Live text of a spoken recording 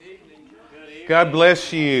God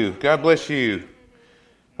bless you. God bless you.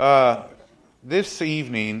 This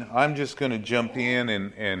evening, I'm just going to jump in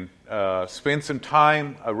and spend some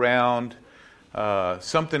time around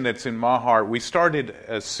something that's in my heart. We started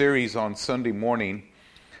a series on Sunday morning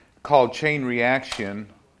called Chain Reaction,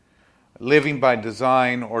 Living by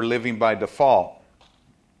Design or Living by Default.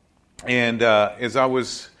 And as I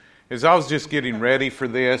was just getting ready for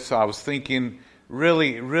this, I was thinking,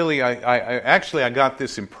 really, I got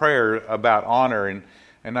this in prayer about honor,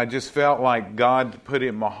 and I just felt like God put it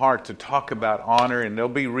in my heart to talk about honor, and there'll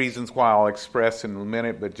be reasons why I'll express in a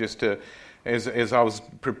minute, but just as I was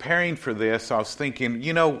preparing for this, I was thinking,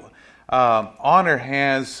 honor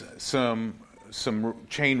has some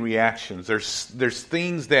chain reactions. There's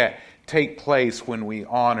things that take place when we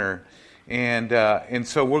honor, and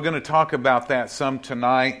so we're going to talk about that some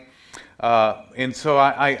tonight. And so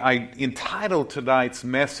I entitled tonight's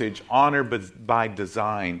message, Honor by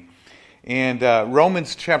Design. And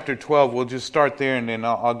Romans chapter 12, we'll just start there, and then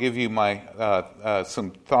I'll give you my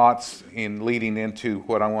some thoughts in leading into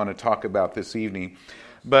what I want to talk about this evening.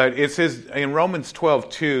 But it says in Romans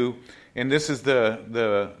 12:2, and this is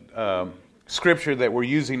the scripture that we're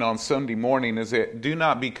using on Sunday morning, is that do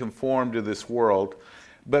not be conformed to this world,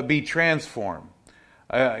 but be transformed.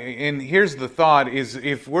 And here's the thought, is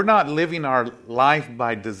if we're not living our life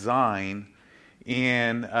by design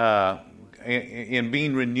and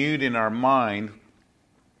being renewed in our mind,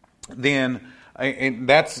 then and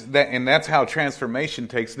that's how transformation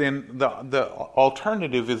takes. Then the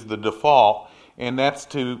alternative is the default, and that's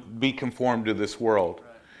to be conformed to this world.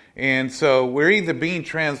 And so we're either being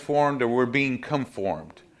transformed or we're being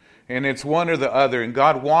conformed, and it's one or the other. And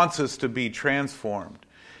God wants us to be transformed.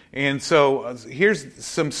 And so here's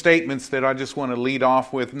some statements that I just want to lead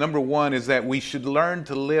off with. Number one is that we should learn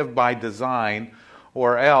to live by design,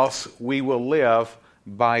 or else we will live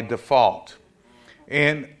by default.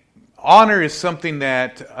 And honor is something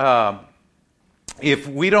that if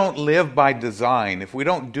we don't live by design, if we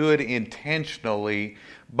don't do it intentionally,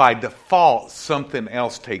 by default something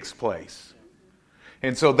else takes place.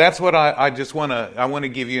 And so that's what I want to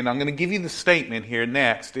give you, and I'm going to give you the statement here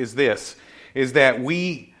next, is that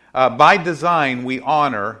we by design we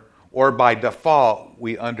honor, or by default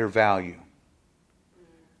we undervalue.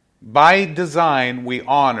 By design we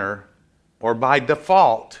honor, or by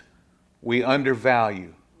default we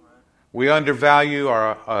undervalue. We undervalue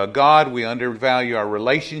our God, we undervalue our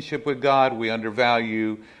relationship with God, we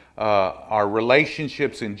undervalue our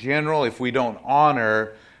relationships in general if we don't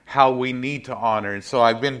honor how we need to honor. And so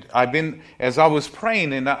I've been as I was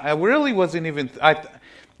praying, and I really wasn't even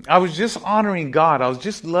I was just honoring God. I was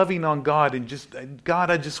just loving on God, and just God,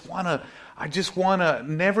 I just want to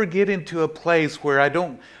never get into a place where I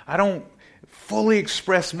don't fully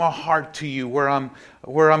express my heart to you, where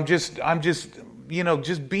I'm just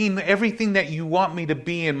being everything that you want me to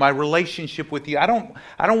be in my relationship with you. I don't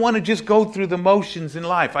want to just go through the motions in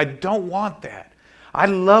life. I don't want that. I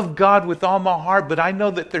love God with all my heart, but I know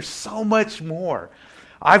that there's so much more.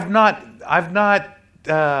 I've not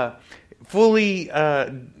fully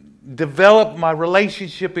develop my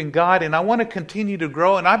relationship in God, and I want to continue to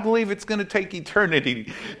grow, and I believe it's going to take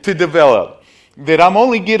eternity to develop. That I'm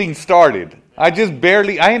only getting started. I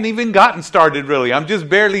hadn't even gotten started really. I'm just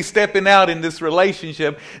barely stepping out in this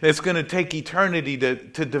relationship that's going to take eternity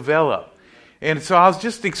to develop. And so I was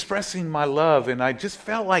just expressing my love, and I just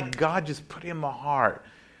felt like God just put in my heart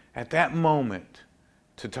at that moment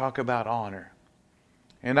to talk about honor.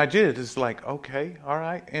 And I did. It's like, okay, all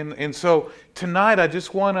right. And so tonight I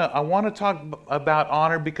want to talk about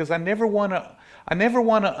honor, because I never want to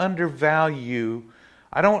undervalue.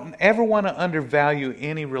 I don't ever want to undervalue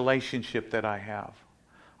any relationship that I have.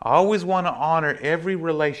 I always want to honor every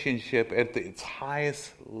relationship at its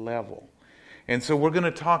highest level. And so we're going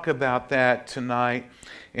to talk about that tonight.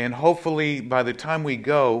 And hopefully by the time we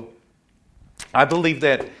go, I believe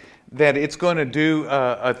that it's going to do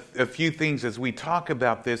a few things as we talk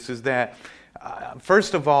about this, is that,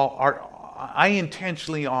 first of all, I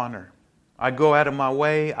intentionally honor. I go out of my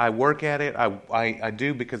way. I work at it. I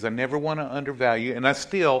do, because I never want to undervalue. And I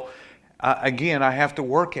still, again, I have to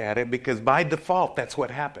work at it, because by default, that's what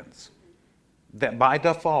happens. By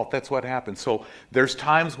default, that's what happens. So there's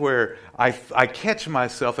times where I catch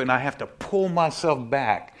myself and I have to pull myself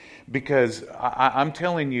back, because I'm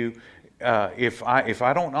telling you, if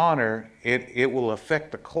I don't honor, it will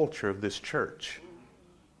affect the culture of this church.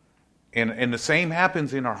 And the same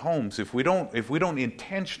happens in our homes. If we don't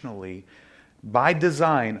intentionally, by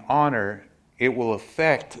design, honor, it will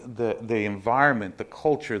affect the environment, the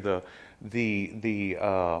culture, the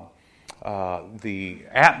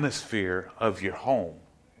atmosphere of your home.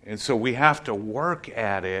 And so we have to work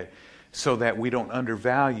at it so that we don't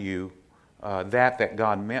undervalue that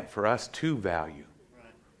God meant for us to value.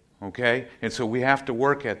 Okay? And so we have to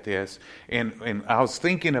work at this. And I was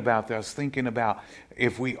thinking about that. I was thinking about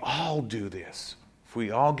if we all do this, if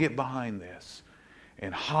we all get behind this,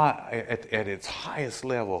 and at its highest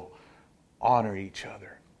level, honor each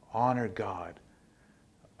other, honor God,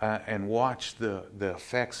 and watch the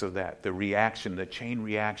effects of that, the reaction, the chain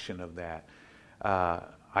reaction of that,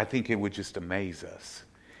 I think it would just amaze us.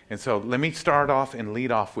 And so let me start off and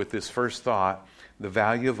lead off with this first thought, the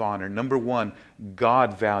value of honor. Number one,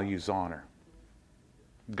 God values honor.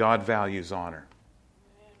 God values honor.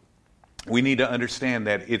 We need to understand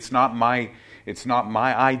that it's not my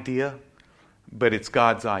idea, but it's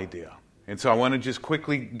God's idea. And so I want to just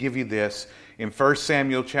quickly give you this. In 1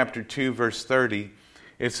 Samuel chapter 2, verse 30,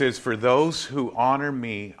 it says, "For those who honor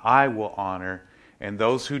me, I will honor, and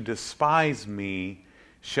those who despise me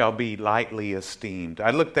shall be lightly esteemed."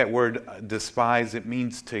 I looked that word despise, it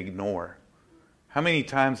means to ignore. How many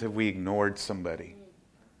times have we ignored somebody?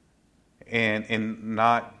 And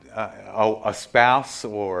not a spouse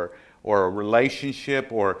or a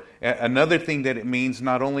relationship, or another thing that it means,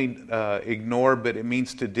 not only ignore, but it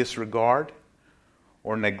means to disregard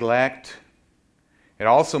or neglect. It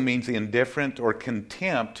also means indifferent or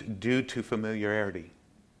contempt due to familiarity.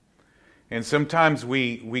 And sometimes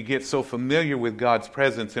we get so familiar with God's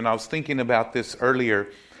presence, and I was thinking about this earlier.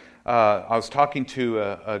 I was talking to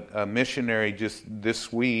a missionary just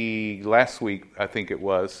last week, I think it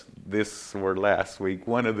was, this or last week,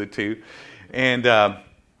 one of the two. And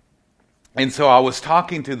so I was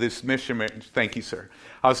talking to this missionary, thank you, sir.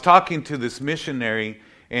 I was talking to this missionary,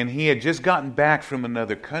 and he had just gotten back from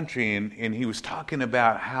another country, and he was talking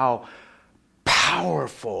about how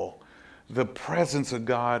powerful the presence of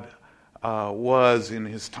God was in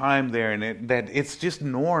his time there, and that it's just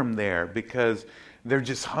norm there because they're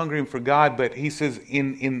just hungering for God. But he says,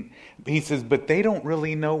 but they don't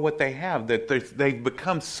really know what they have. That they've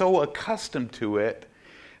become so accustomed to it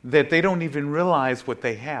that they don't even realize what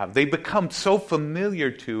they have. They become so familiar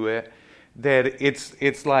to it that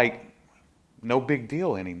it's like no big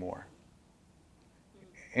deal anymore.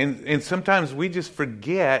 And sometimes we just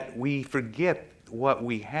forget. We forget what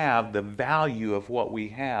we have, the value of what we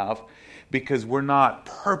have, because we're not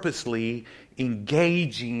purposely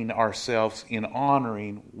engaging ourselves in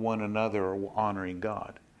honoring one another or honoring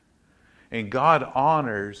God. And God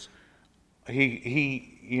honors, He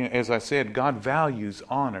as I said, God values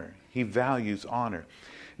honor. He values honor.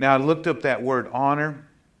 Now I looked up that word honor.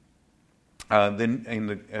 Then in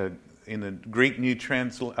the Greek in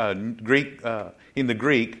the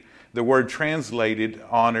Greek, the word translated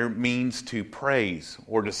honor means to praise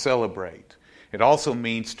or to celebrate. It also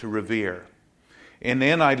means to revere. And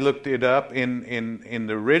then I looked it up in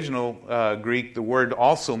the original Greek. The word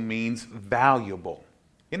also means valuable.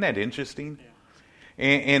 Isn't that interesting? Yeah.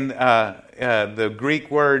 And the Greek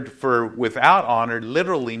word for without honor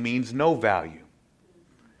literally means no value.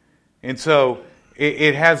 And so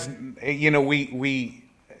it has,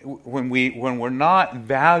 when we're not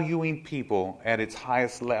valuing people at its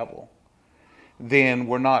highest level, then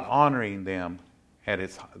we're not honoring them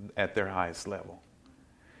at their highest level.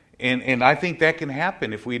 And I think that can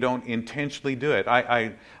happen if we don't intentionally do it.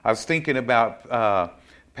 I was thinking about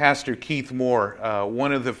Pastor Keith Moore.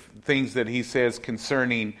 One of the things that he says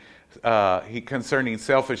concerning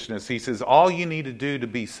selfishness, he says, all you need to do to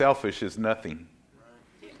be selfish is nothing.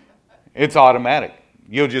 It's automatic.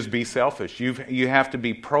 You'll just be selfish. You have to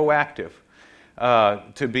be proactive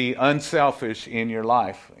to be unselfish in your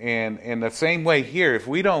life. And the same way here, if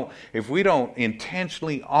we don't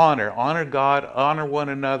intentionally honor God, honor one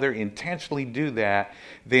another, intentionally do that,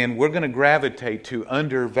 then we're going to gravitate to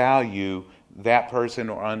undervalue that person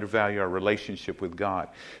or undervalue our relationship with God.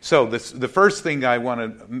 So the first thing I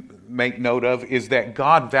want to make note of is that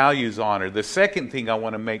God values honor. The second thing I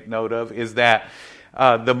want to make note of is that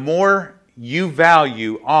the more you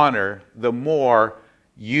value honor, the more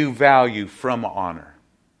you value from honor.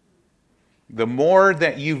 The more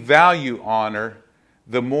that you value honor,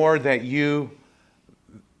 the more that you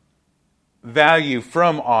value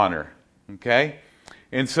from honor. Okay?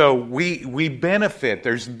 And so we benefit.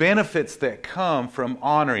 There's benefits that come from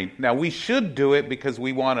honoring. Now we should do it because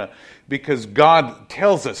because God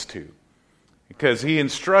tells us to. Because He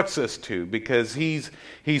instructs us to, because He's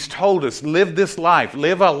told us, live this life,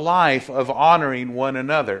 live a life of honoring one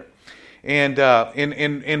another. And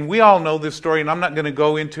we all know this story, and I'm not going to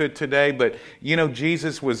go into it today, but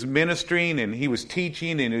Jesus was ministering and He was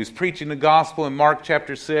teaching and He was preaching the gospel in Mark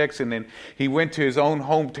chapter 6, and then He went to His own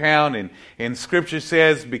hometown, and Scripture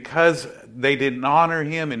says because they didn't honor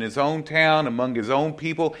him in his own town, among his own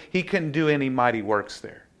people, he couldn't do any mighty works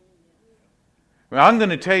there. Well, I'm going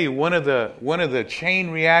to tell you, one of the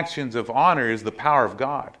chain reactions of honor is the power of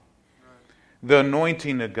God, the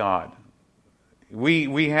anointing of God.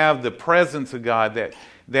 We have the presence of God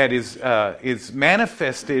that is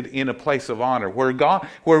manifested in a place of honor.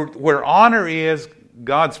 Where honor is,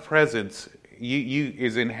 God's presence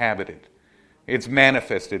is inhabited. It's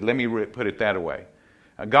manifested. Let me put it that way.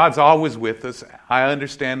 God's always with us. I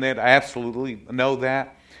understand that. I absolutely know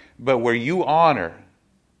that. But where you honor,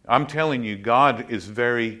 I'm telling you,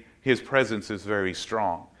 His presence is very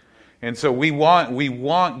strong. And so we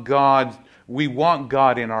want God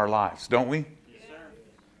in our lives, don't we? Yes, sir.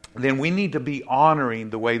 Then we need to be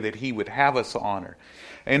honoring the way that He would have us honor.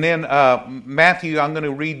 And then Matthew, I'm going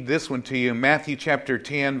to read this one to you. Matthew chapter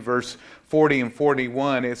 10, verse 40 and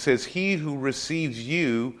 41, it says, "He who receives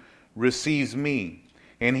you receives me,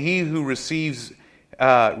 and he who receives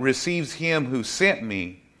him who sent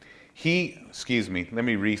me. Let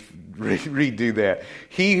me redo that.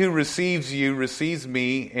 He who receives you receives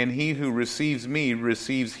me, and he who receives me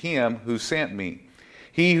receives him who sent me.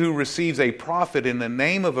 He who receives a prophet in the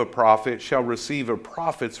name of a prophet shall receive a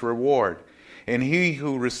prophet's reward. And he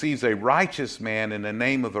who receives a righteous man in the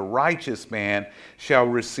name of a righteous man shall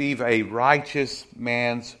receive a righteous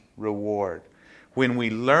man's reward." When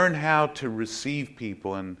we learn how to receive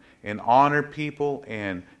people and honor people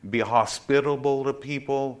and be hospitable to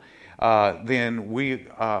people, then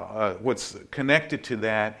what's connected to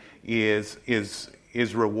that is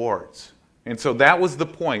rewards. And so that was the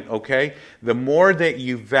point, okay? The more that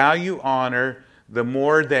you value honor, the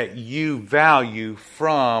more that you value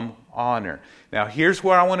from honor. Now, here's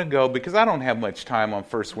where I want to go, because I don't have much time on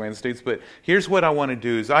First Wednesdays, but here's what I want to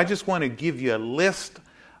do is I just want to give you a list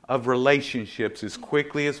of relationships as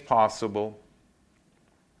quickly as possible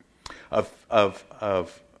of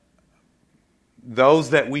those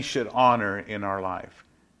that we should honor in our life.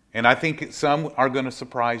 And I think some are going to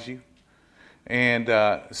surprise you, and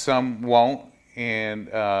some won't. And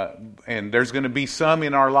there's going to be some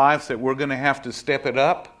in our lives that we're going to have to step it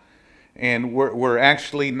up. And we're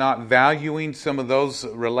actually not valuing some of those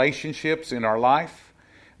relationships in our life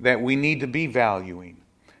that we need to be valuing,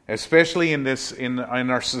 especially in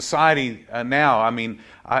our society now. I mean,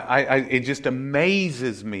 it just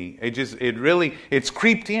amazes me. It's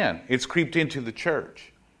creeped in. It's creeped into the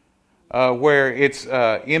church, where it's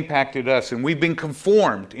impacted us, and we've been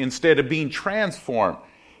conformed instead of being transformed.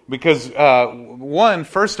 Because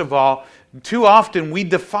first of all, too often we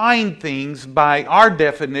define things by our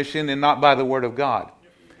definition and not by the Word of God.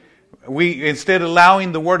 We, instead of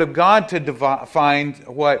allowing the Word of God to define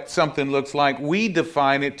what something looks like, we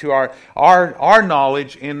define it to our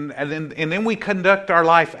knowledge, and then we conduct our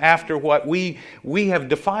life after what we have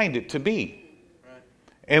defined it to be.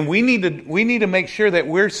 And we need to make sure that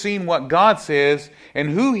we're seeing what God says and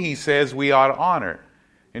who He says we ought to honor.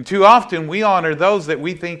 And too often we honor those that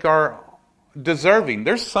we think are deserving.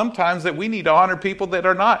 There's sometimes that we need to honor people that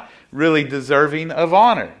are not really deserving of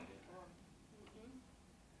honor.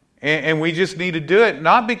 And we just need to do it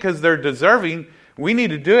not because they're deserving. We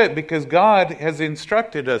need to do it because God has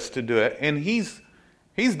instructed us to do it. And He's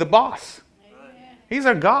the boss. He's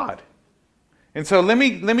our God. And so let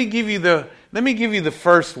me give you the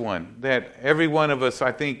first one that every one of us,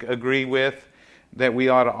 I think, agree with, that we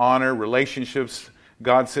ought to honor. Relationships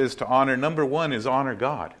God says to honor. Number one is honor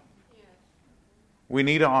God. We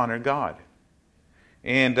need to honor God.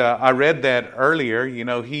 And I read that earlier,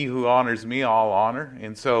 he who honors me, I'll honor.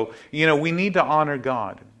 And so, we need to honor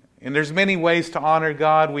God. And there's many ways to honor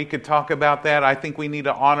God. We could talk about that. I think we need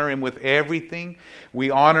to honor Him with everything. We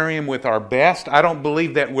honor Him with our best. I don't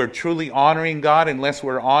believe that we're truly honoring God unless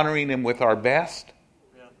we're honoring Him with our best.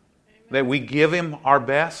 Yeah. That we give Him our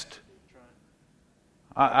best.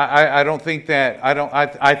 I don't think that.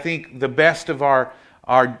 I think the best of our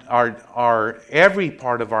every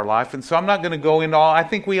part of our life, and so I'm not going to go into all. I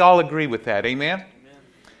think we all agree with that. Amen?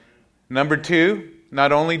 Number two,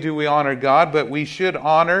 not only do we honor God, but you should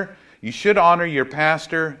honor your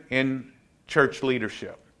pastor and church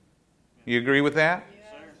leadership. You agree with that? Yes.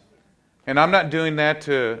 And I'm not doing that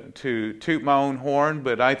to toot my own horn,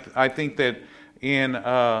 but I think that in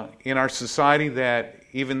our society that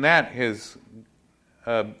even that has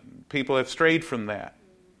people have strayed from that.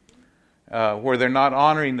 Where they're not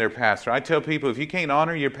honoring their pastor. I tell people, if you can't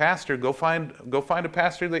honor your pastor, go find a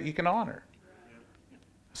pastor that you can honor.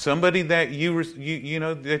 Somebody that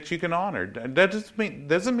that you can honor. That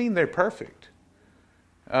doesn't mean they're perfect.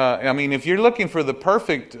 If you're looking for the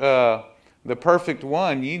perfect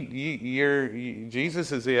one,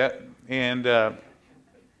 Jesus is it. And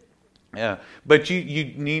Yeah, but you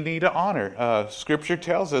need to honor. Scripture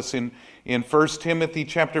tells us in 1 Timothy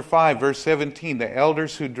chapter 5, verse 17, the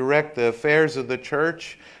elders who direct the affairs of the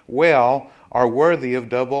church well are worthy of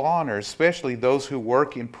double honor, especially those who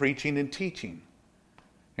work in preaching and teaching.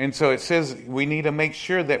 And so it says we need to make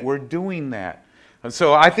sure that we're doing that. And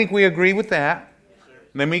so I think we agree with that.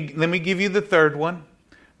 Let me give you the third one.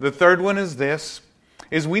 The third one is this,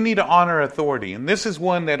 is we need to honor authority. And this is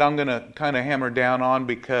one that I'm going to kind of hammer down on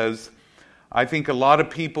because I think a lot of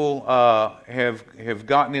people have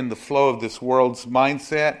gotten in the flow of this world's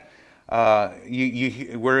mindset.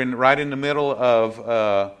 We're right in the middle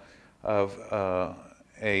of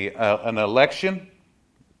an election,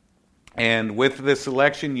 and with this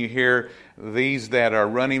election, you hear these that are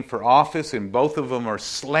running for office, and both of them are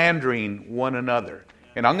slandering one another.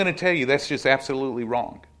 And I'm going to tell you that's just absolutely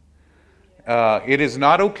wrong. It is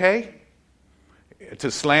not okay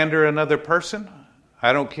to slander another person.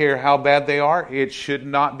 I don't care how bad they are. It should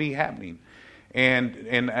not be happening.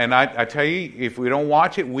 And I tell you, if we don't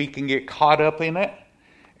watch it, we can get caught up in it,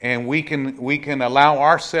 and we can allow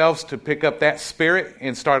ourselves to pick up that spirit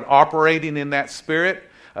and start operating in that spirit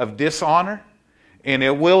of dishonor, and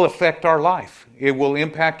it will affect our life. It will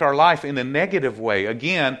impact our life in a negative way.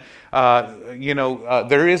 Again,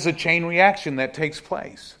 there is a chain reaction that takes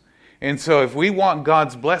place. And so if we want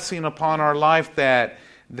God's blessing upon our life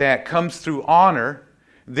that comes through honor,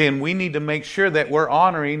 then we need to make sure that we're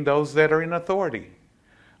honoring those that are in authority.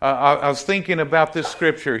 I was thinking about this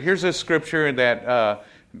scripture. Here's a scripture that,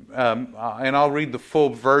 and I'll read the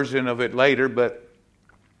full version of it later, but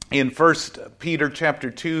in 1 Peter chapter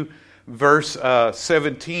 2, verse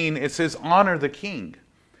 17, it says, honor the king.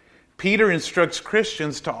 Peter instructs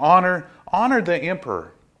Christians to honor the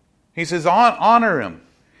emperor. He says, honor him.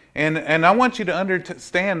 And I want you to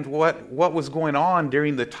understand what was going on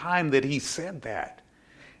during the time that he said that.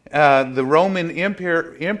 The Roman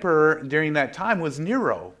emperor during that time was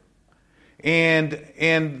Nero. And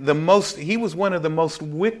he was one of the most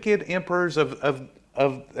wicked emperors of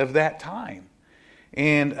that time.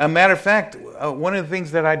 And a matter of fact, one of the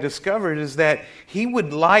things that I discovered is that he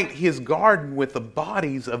would light his garden with the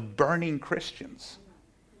bodies of burning Christians.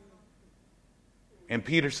 And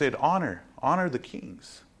Peter said, honor the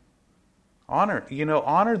kings. Honor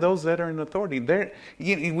those that are in authority.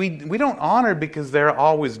 We don't honor because they're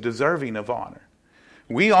always deserving of honor.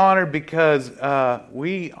 We honor because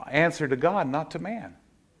we answer to God, not to man.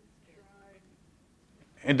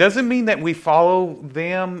 It doesn't mean that we follow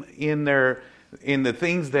them in the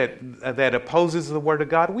things that opposes the Word of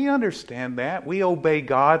God. We understand that. We obey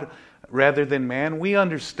God rather than man. We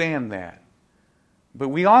understand that. But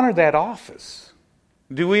we honor that office.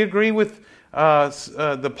 Do we agree with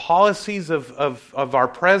the policies of our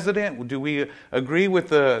president? Do we agree with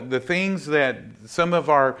the things that some of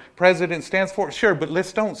our president stands for? Sure, but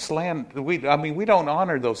let's don't slander. We don't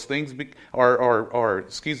honor those things,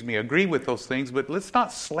 agree with those things, but let's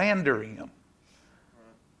not slander him.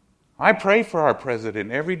 I pray for our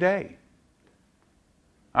president every day.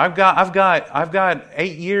 I've got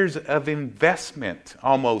 8 years of investment,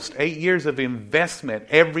 almost 8 years of investment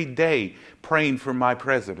every day praying for my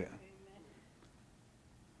president.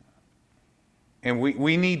 And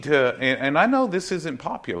we need to, and I know this isn't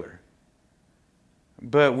popular,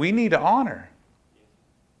 but we need to honor.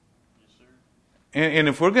 Yes, sir. And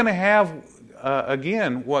if we're going to have,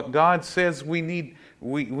 again, what God says we need,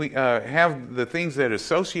 we have the things that are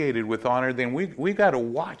associated with honor, then we got to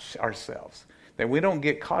watch ourselves, that we don't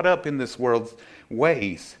get caught up in this world's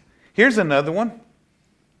ways. Here's another one.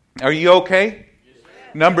 Are you okay? Yes,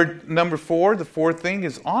 number 4, the fourth thing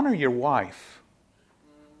is honor your wife.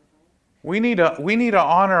 We need to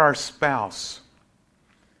honor our spouse,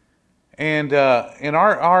 and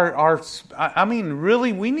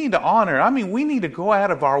really, we need to honor. We need to go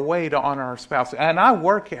out of our way to honor our spouse, and I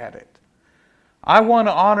work at it. I want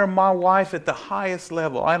to honor my wife at the highest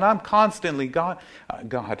level, and I'm constantly God.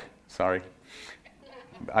 Sorry,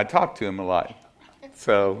 I talk to him a lot,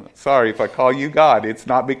 so sorry if I call you God. It's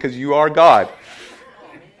not because you are God.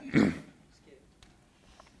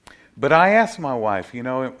 But I asked my wife,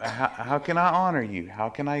 how can I honor you? How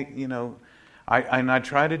can I, I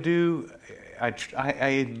try to do,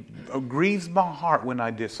 it grieves my heart when I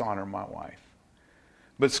dishonor my wife.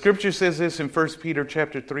 But Scripture says this in 1 Peter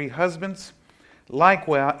chapter 3, husbands,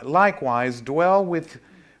 likewise dwell with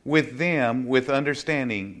them with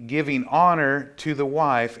understanding, giving honor to the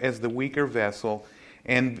wife as the weaker vessel,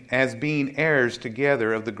 and as being heirs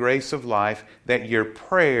together of the grace of life, that your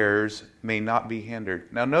prayers may not be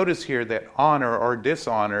hindered. Now notice here that honor or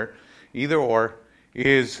dishonor, either or,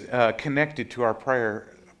 is connected to our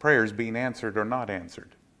prayers being answered or not answered.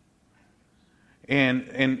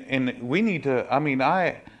 And we need to, I mean,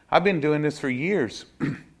 I've been doing this for years.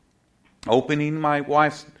 Opening my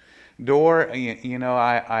wife's door,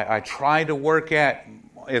 I try to work at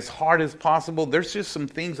as hard as possible. There's just some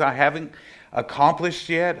things I haven't accomplished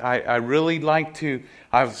yet. I really like to.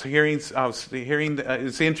 I was hearing.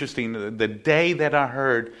 It's interesting. The day that I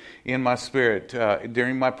heard in my spirit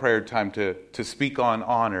during my prayer time to speak on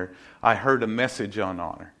honor, I heard a message on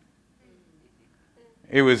honor.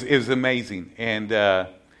 It was amazing, and that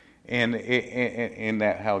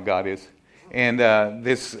how God is. And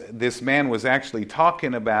this man was actually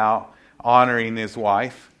talking about honoring his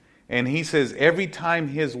wife. And he says every time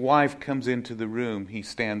his wife comes into the room, he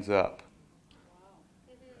stands up.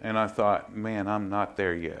 And I thought, man, I'm not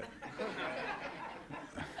there yet.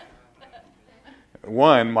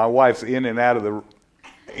 One, my wife's in and out of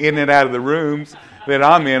the rooms that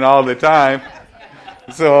I'm in all the time.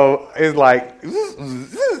 So it's like,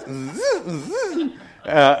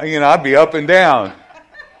 I'd be up and down.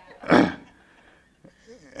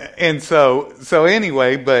 And so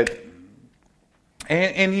anyway, but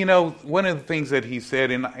and one of the things that he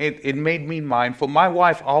said, and it made me mindful. My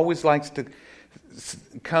wife always likes to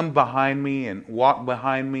come behind me and walk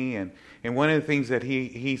behind me, and one of the things that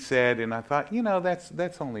he said, and I thought,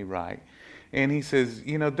 that's only right. And he says,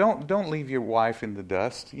 don't leave your wife in the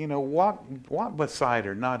dust. Walk beside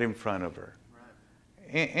her, not in front of her.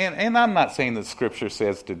 Right. And I'm not saying the Scripture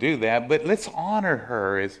says to do that, but let's honor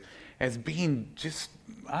her as being just.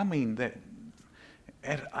 I mean that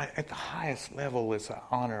at the highest level is to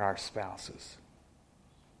honor our spouses.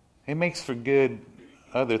 It makes for good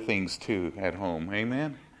other things too at home.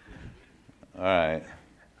 Amen? All right.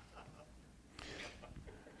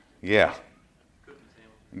 Yeah.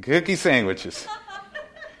 Cookie sandwiches.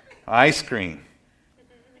 Ice cream.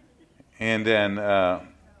 And then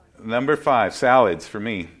number 5, salads for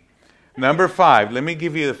me. Number 5, let me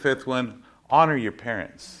give you the 5th one. Honor your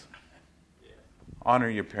parents. Honor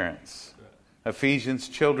your parents. Ephesians,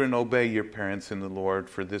 children, obey your parents in the Lord,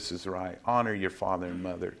 for this is right. Honor your father and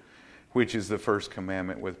mother, which is the first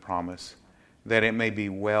commandment with promise, that it may be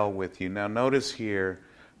well with you. Now notice here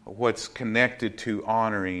what's connected to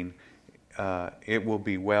honoring. It will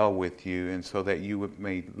be well with you, and so that you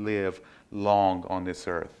may live long on this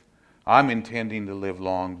earth. I'm intending to live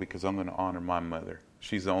long because I'm going to honor my mother.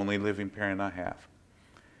 She's the only living parent I have.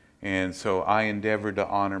 And so I endeavor to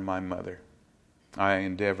honor my mother. I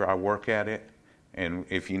work at it, and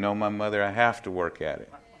if you know my mother, I have to work at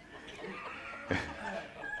it.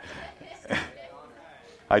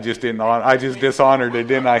 I just dishonored it,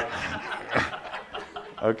 didn't I?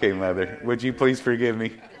 Okay, Mother, would you please forgive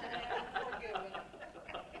me?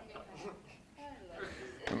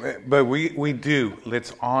 But we do.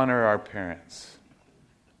 Let's honor our parents.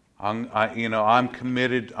 I'm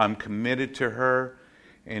committed. I'm committed to her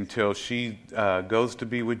until she goes to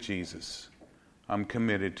be with Jesus. I'm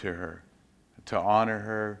committed to her, to honor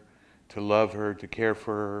her, to love her, to care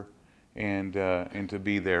for her, and to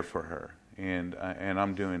be there for her. And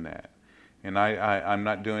I'm doing that. And I'm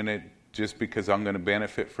not doing it just because I'm going to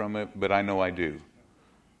benefit from it, but I know I do.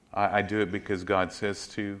 I do it because God says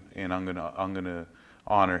to, and I'm going to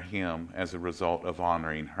honor Him as a result of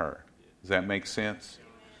honoring her. Does that make sense?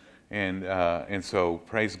 And so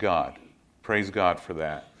praise God for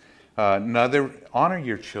that. Honor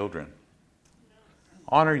your children.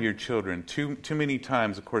 Honor your children. Too many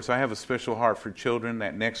times, of course, I have a special heart for children,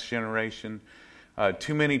 that next generation.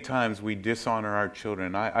 Too many times we dishonor our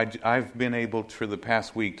children. I've been able for the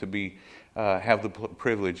past week to have the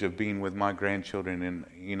privilege of being with my grandchildren,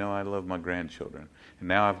 and I love my grandchildren. And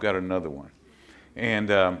now I've got another one. And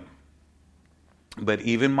but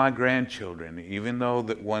even my grandchildren, even though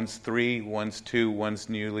that one's 3, one's 2, one's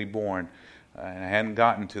newly born, and I hadn't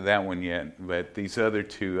gotten to that one yet, but these other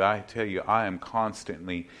 2, I tell you, I am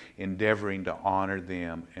constantly endeavoring to honor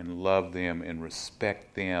them and love them and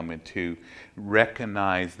respect them, and to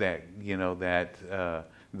recognize that,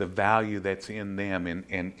 the value that's in them,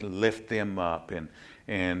 and lift them up.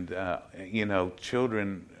 And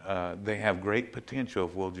children, they have great potential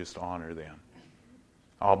if we'll just honor them.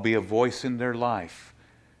 I'll be a voice in their life.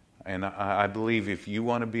 And I believe if you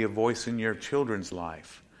want to be a voice in your children's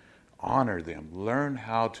life, honor them. Learn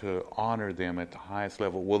how to honor them at the highest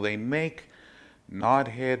level. Will they make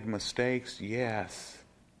nod-head mistakes? Yes.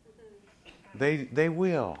 They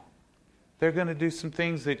will. They're going to do some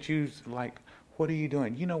things that you like, what are you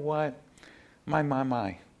doing? You know what?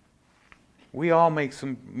 My. We all make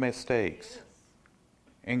some mistakes.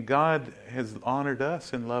 And God has honored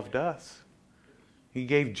us and loved us. He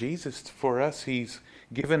gave Jesus for us. He's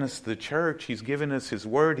given us the church. He's given us His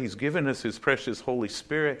Word. He's given us His precious Holy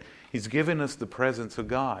Spirit. He's given us the presence of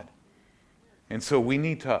God. And so we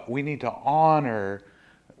need to honor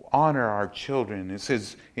our children. It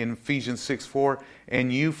says in Ephesians 6:4,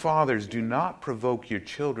 and you fathers, do not provoke your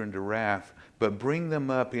children to wrath, but bring them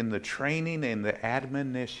up in the training and the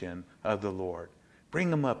admonition of the Lord. Bring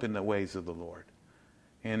them up in the ways of the Lord.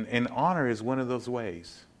 And honor is one of those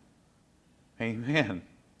ways. Amen.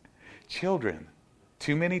 Children,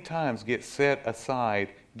 too many times get set aside,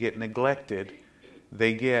 get neglected.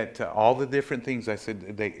 They get all the different things I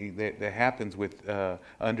said that happens with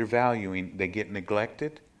undervaluing. They get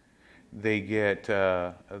neglected. They get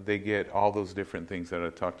all those different things that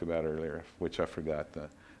I talked about earlier, which I forgot.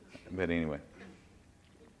 But anyway,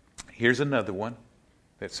 here's another one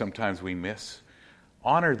that sometimes we miss.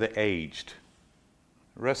 Honor the aged.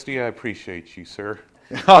 Rusty, I appreciate you, sir.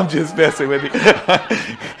 I'm just messing with you.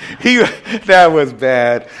 That was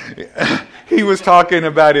bad. He was talking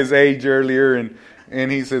about his age earlier,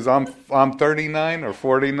 and he says, I'm 39 or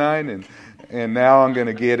 49, and now I'm going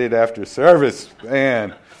to get it after service.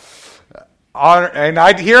 Man, honor,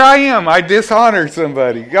 and here I am. I dishonored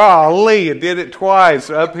somebody. Golly, I did it twice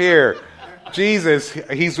up here. Jesus,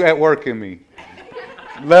 he's at work in me.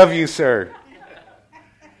 Love you, sir.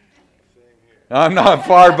 I'm not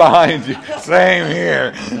far behind you. Same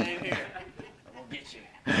here. Same here. I'm going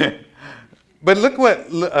to get you. But look what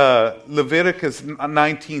Leviticus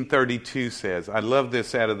 19:32 says. I love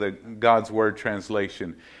this out of the God's Word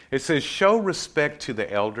translation. It says, show respect to the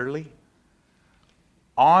elderly.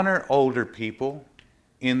 Honor older people.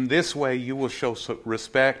 In this way you will show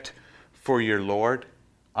respect for your Lord.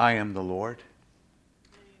 I am the Lord.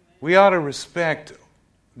 We ought to respect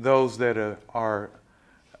those that are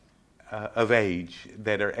of age,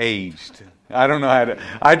 that are aged. I don't know how to...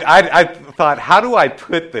 I thought, how do I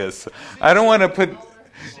put this? I don't want to put...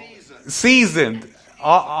 Seasoned.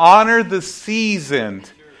 Honor the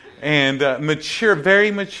seasoned. And mature,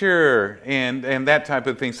 very mature. And that type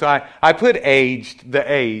of thing. So I put aged,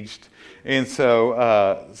 the aged. And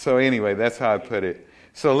so anyway, that's how I put it.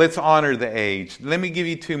 So let's honor the aged. Let me give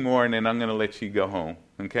you two more, and then I'm going to let you go home.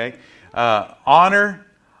 Okay? Honor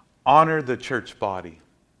the church body.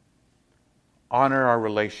 Honor our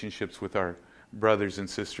relationships with our brothers and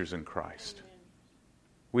sisters in Christ.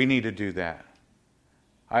 We need to do that.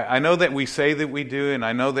 I know that we say that we do, and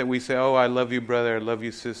I know that we say, oh, I love you, brother, I love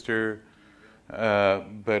you, sister.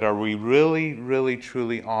 But are we really, really,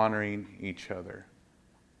 truly honoring each other?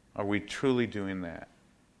 Are we truly doing that?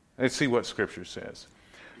 Let's see what Scripture says.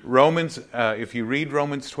 Romans, if you read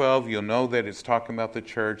Romans 12, you'll know that it's talking about the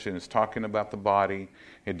church and it's talking about the body.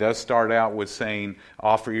 It does start out with saying,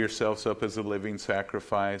 offer yourselves up as a living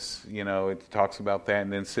sacrifice. You know, it talks about that.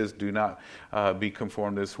 And then it says, do not be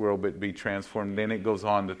conformed to this world, but be transformed. Then it goes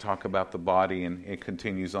on to talk about the body, and it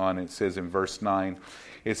continues on. It says in verse 9,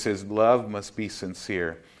 it says, love must be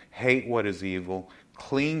sincere. Hate what is evil.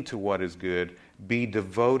 Cling to what is good. Be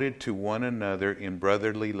devoted to one another in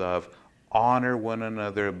brotherly love. Honor one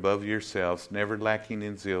another above yourselves, never lacking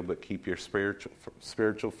in zeal, but keep your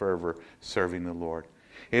spiritual fervor serving the Lord.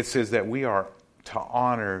 It says that we are to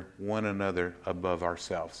honor one another above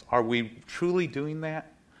ourselves. Are we truly doing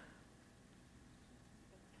that?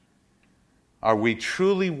 Are we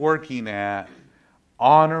truly working at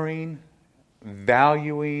honoring,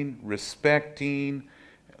 valuing, respecting,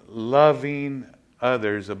 loving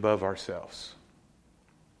others above ourselves?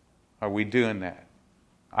 Are we doing that?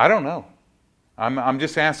 I don't know. I'm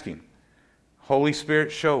just asking. Holy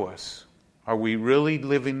Spirit, show us. Are we really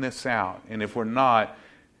living this out? And if we're not,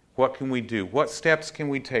 what can we do? What steps can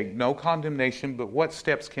we take? No condemnation, but what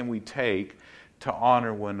steps can we take to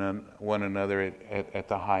honor one another at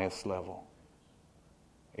the highest level?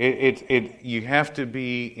 You have to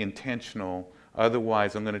be intentional.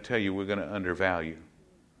 Otherwise, I'm going to tell you, we're going to undervalue.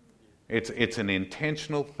 It's an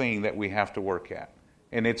intentional thing that we have to work at.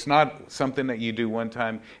 And it's not something that you do one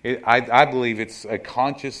time. I believe it's a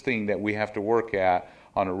conscious thing that we have to work at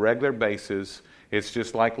on a regular basis. It's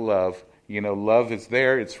just like love. You know, love is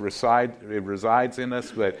there. It resides in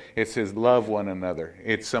us, but it says love one another.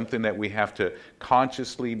 It's something that we have to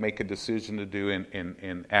consciously make a decision to do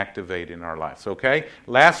and activate in our lives. Okay?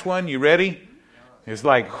 Last one. You ready? It's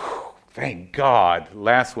like, whew, thank God.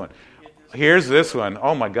 Last one. Here's this one.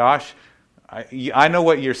 Oh my gosh. I know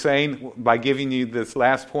what you're saying by giving you this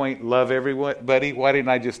last point, love everybody. Why didn't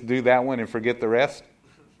I just do that one and forget the rest?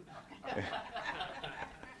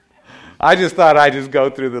 I just thought I'd just go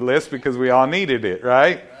through the list because we all needed it,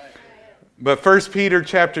 right? But 1 Peter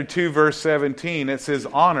chapter 2, verse 17, it says,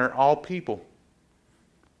 honor all people.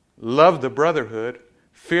 Love the brotherhood.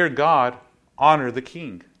 Fear God. Honor the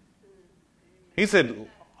king. He said,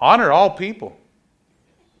 honor all people.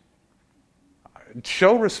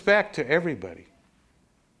 Show respect to everybody.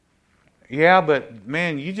 Yeah, but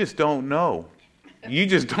man, you just don't know. You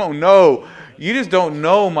just don't know. You just don't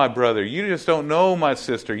know my brother. You just don't know my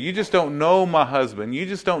sister. You just don't know my husband. You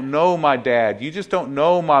just don't know my dad. You just don't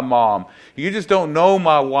know my mom. You just don't know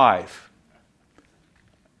my wife.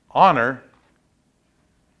 Honor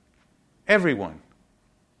everyone.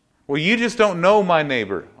 Well, you just don't know my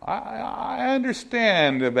neighbor. I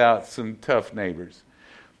understand about some tough neighbors.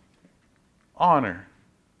 Honor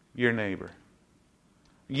your neighbor.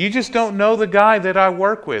 You just don't know the guy that I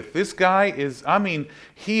work with. This guy is,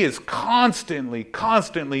 he is constantly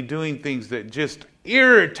doing things that just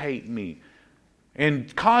irritate me.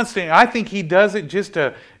 And constantly, I think he does it just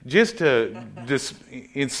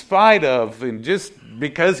in spite of, and just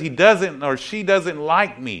because he doesn't or she doesn't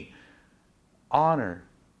like me. Honor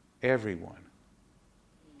everyone.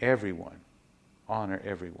 Everyone. Honor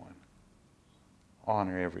everyone.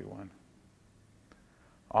 Honor everyone.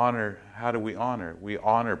 Honor, how do we honor? We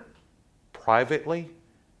honor privately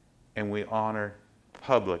and we honor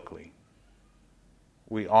publicly.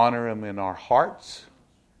 We honor them in our hearts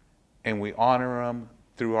and we honor them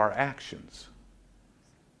through our actions.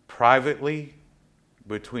 Privately,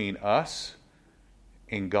 between us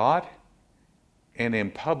and God, and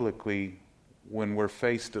then publicly, when we're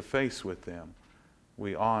face to face with them,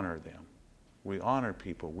 we honor them. We honor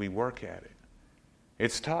people. We work at it.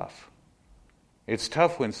 It's tough. It's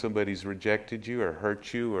tough when somebody's rejected you or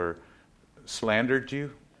hurt you or slandered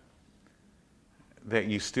you, that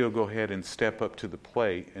you still go ahead and step up to the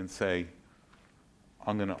plate and say,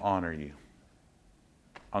 I'm going to honor you.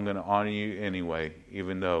 I'm going to honor you anyway,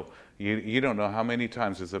 even though you don't know how many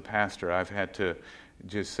times as a pastor I've had to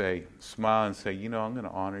just say, smile and say, I'm going to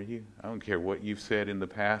honor you. I don't care what you've said in the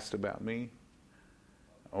past about me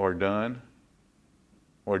or done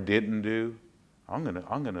or didn't do. I'm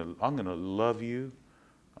gonna love you.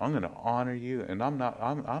 I'm gonna honor you, and I'm not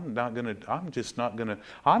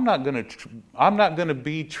gonna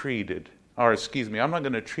be treated, or excuse me, I'm not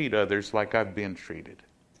gonna treat others like I've been treated.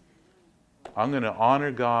 I'm gonna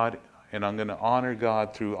honor God, and I'm gonna honor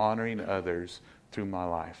God through honoring others through my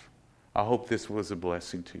life. I hope this was a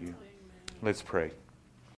blessing to you. Let's pray.